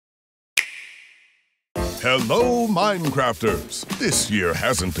Hello, Minecrafters! This year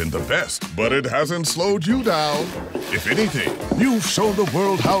hasn't been the best, but it hasn't slowed you down. If anything, you've shown the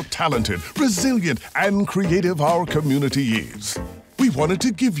world how talented, resilient, and creative our community is. We wanted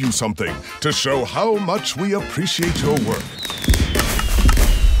to give you something to show how much we appreciate your work.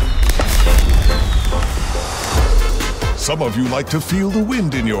 Some of you like to feel the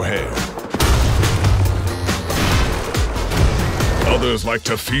wind in your hair. Others like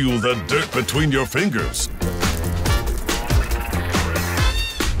to feel the dirt between your fingers.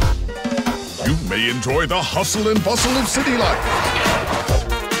 You may enjoy the hustle and bustle of city life.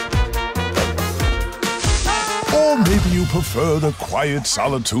 Or maybe you prefer the quiet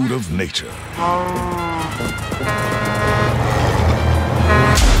solitude of nature.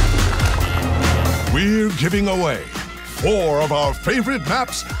 We're giving away 4 of our favorite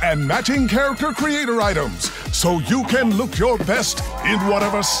maps and matching character creator items, so you can look your best in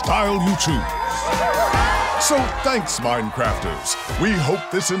whatever style you choose. So thanks, Minecrafters. We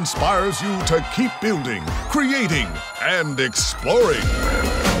hope this inspires you to keep building, creating, and exploring.